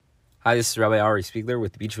Hi, this is Rabbi Ari Spiegler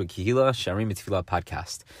with the Beachwood Kehila Sharim Tefillah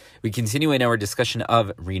podcast. We continue in our discussion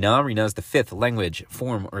of Rina. Rina is the fifth language,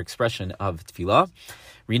 form, or expression of Tefillah.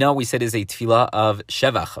 Rina, we said, is a Tefillah of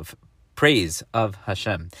Shevach, of praise of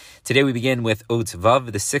Hashem. Today we begin with Ot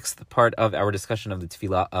Vav, the sixth part of our discussion of the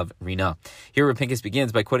Tefillah of Rina. Here Rav Pinkus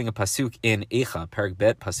begins by quoting a pasuk in Eicha, Parak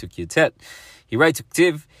Bet, pasuk Yutet. He writes,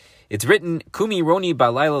 Ktiv, it's written, Kumi Roni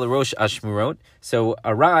Balayla L'Rosh Ashmurot. So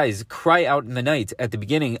arise, cry out in the night at the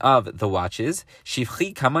beginning of the watches.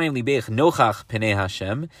 Shivchi Kamayim Libech Nochach Penei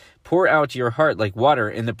Hashem. Pour out your heart like water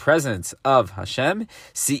in the presence of Hashem.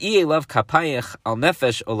 Si'i elav kapayich al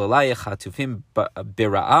nefesh olalayich hatufim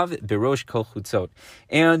bira'av birosh kol chutzot.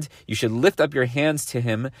 And you should lift up your hands to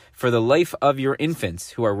him for the life of your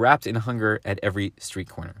infants who are wrapped in hunger at every street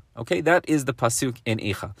corner. Okay, that is the pasuk in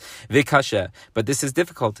Eicha. Vikasha, but this is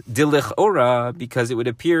difficult. Dilich ora, because it would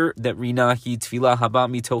appear that Rina hi tefillah haba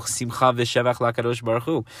mitoch simcha v'shevach lakadosh baruch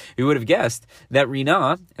hu. We would have guessed that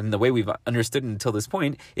Rina, and the way we've understood it until this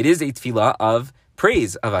point, it is a tefillah of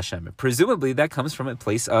praise of Hashem. Presumably that comes from a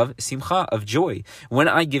place of simcha, of joy. When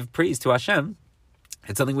I give praise to Hashem,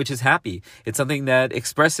 it's something which is happy. It's something that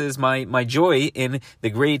expresses my joy in the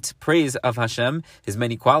great praise of Hashem, His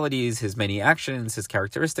many qualities, His many actions, His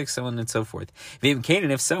characteristics, so on and so forth. And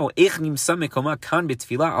if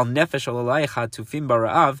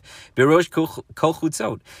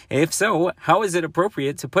so, how is it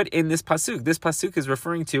appropriate to put in this pasuk? This pasuk is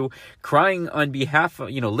referring to crying on behalf of,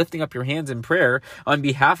 lifting up your hands in prayer on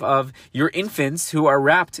behalf of your infants who are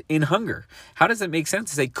wrapped in hunger. How does it make sense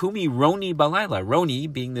to say, Kumi Roni Balayla? Roni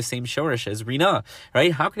being the same shorish as Rina,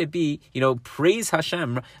 right? How could it be, praise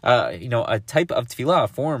Hashem, a type of tefillah, a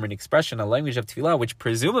form, an expression, a language of tefillah, which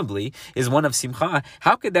presumably is one of simcha?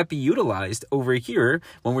 How could that be utilized over here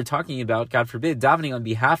when we're talking about, God forbid, davening on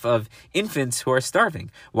behalf of infants who are starving?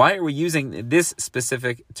 Why are we using this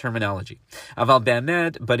specific terminology? Aval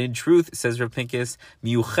be'emed, but in truth, says Rav Pinkus,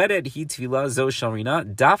 miuchedet hi tefillah zo shel Rina,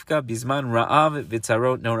 dafka bizman ra'av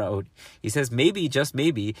v'tzarot noraot. He says, maybe, just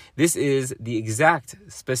maybe, this is the exact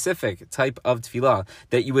specific type of tefillah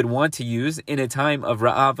that you would want to use in a time of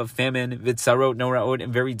ra'av, of famine, vitzarot, noraot,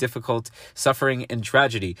 and very difficult suffering and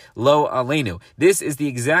tragedy. Lo aleinu. This is the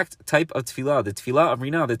exact type of tefillah, the tefillah of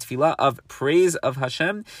Rina, the tefillah of praise of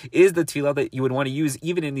Hashem, is the tefillah that you would want to use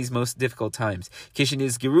even in these most difficult times. Kishin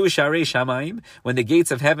is giru sharei shamayim, when the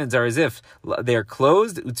gates of heavens are as if they're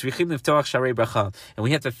closed, utzrichim liftoach sharei bracha, and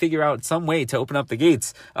we have to figure out some way to open up the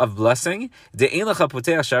gates of blessing. De'ein lecha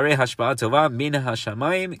poteach sharei hashpa'at tova min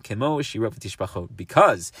hashamayim kemo shirot v'tishbachot.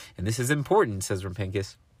 Because, and this is important, says Rav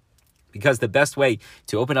Pinkus, because the best way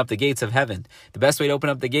to open up the gates of heaven, the best way to open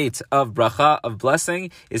up the gates of bracha, of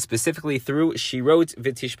blessing, is specifically through shirot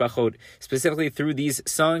v'tishbachot, specifically through these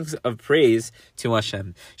songs of praise to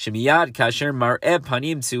Hashem. Shemiyad kasher mar'eh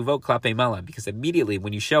panim tzuvot klapei mala, because immediately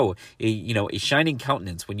when you show a shining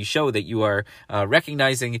countenance, when you show that you are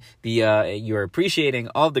recognizing you are appreciating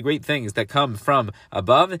all of the great things that come from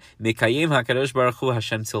above, mikayim hakadosh baruch hu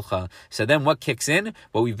Hashem tzilcha. So then what kicks in?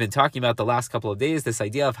 What we've been talking about the last couple of days, this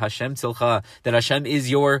idea of Hashem that Hashem is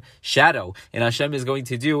your shadow, and Hashem is going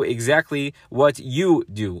to do exactly what you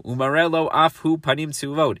do. Umarelo afhu panim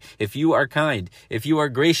tzuvot. If you are kind, if you are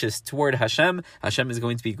gracious toward Hashem, Hashem is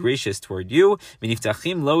going to be gracious toward you.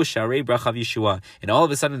 Miniftachim lo sharei bracha v'yeshua. And all of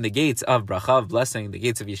a sudden, the gates of bracha, of blessing, the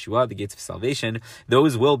gates of Yeshua, the gates of salvation,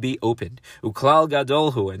 those will be opened. Uklal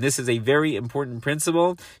gadolhu, and this is a very important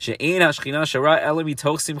principle. She'ein hashchina shara ela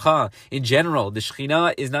mitoch simcha. In general, the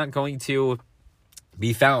Shekhinah is not going to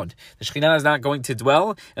be found. The Shekhinah is not going to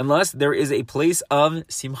dwell unless there is a place of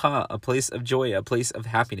simcha, a place of joy, a place of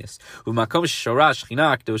happiness. Umakom shora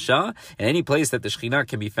Shekhinah kedosha, and any place that the Shekhinah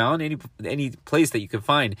can be found, any place that you can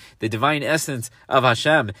find the divine essence of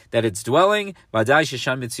Hashem, that it's dwelling, vadai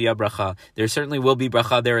shesham mitzuya bracha. There certainly will be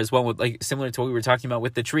bracha there as well, like similar to what we were talking about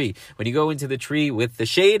with the tree. When you go into the tree with the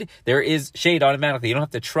shade, there is shade automatically. You don't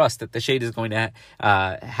have to trust that the shade is going to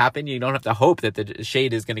happen. You don't have to hope that the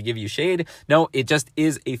shade is going to give you shade. No, it just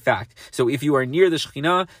is a fact. So if you are near the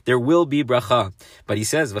Shekhinah, there will be bracha. But he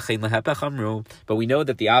says, but we know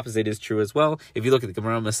that the opposite is true as well. If you look at the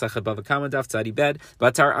Gemara Masechet Bava Kama Daf Tzadi Bet,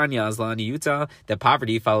 Batar Anya Azla Aniyuta, that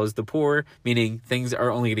poverty follows the poor, meaning things are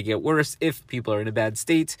only going to get worse if people are in a bad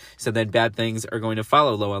state, so then bad things are going to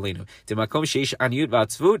follow. Lo Aleinu. Demakom Sheish Aniyut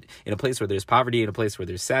Vatzvut, in a place where there's poverty, in a place where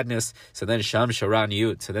there's sadness, so then Sham Shara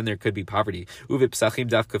Aniyut, so then there could be poverty. Uvip Psachim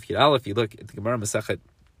Daf Kuf Yud Aleph, if you look at the Gemara Masechet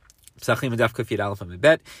Psachim Daf Kuf Yud Aleph Amud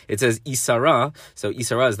Bet. It says Isara. So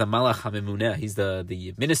Isara is the Malach HaMemuneh. He's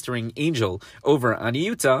the ministering angel over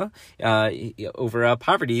Aniyuta, over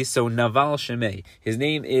poverty. So Naval Shemei. His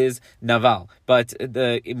name is Naval. But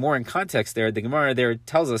more in context there, the Gemara there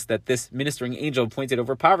tells us that this ministering angel appointed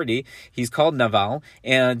over poverty, he's called Naval,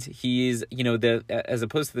 and he's, as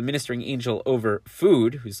opposed to the ministering angel over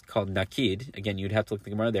food, who's called Nakid. Again, you'd have to look at the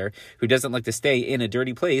Gemara there, who doesn't like to stay in a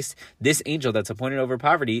dirty place. This angel that's appointed over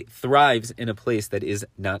poverty thrives in a place that is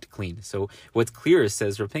not clean. So what's clear,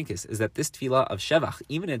 says Rav Pinkus, is that this tefillah of Shevach,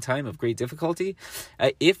 even in a time of great difficulty,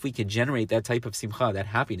 if we could generate that type of simcha, that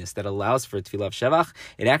happiness that allows for a tefillah of Shevach,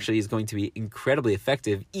 it actually is going to be incredibly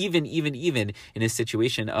effective, even in a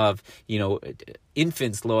situation of,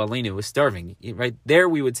 infants lo aleinu was starving. Right there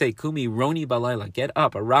we would say, Kumi Roni Balayla, get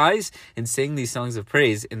up, arise, and sing these songs of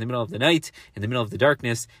praise in the middle of the night, in the middle of the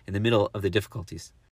darkness, in the middle of the difficulties.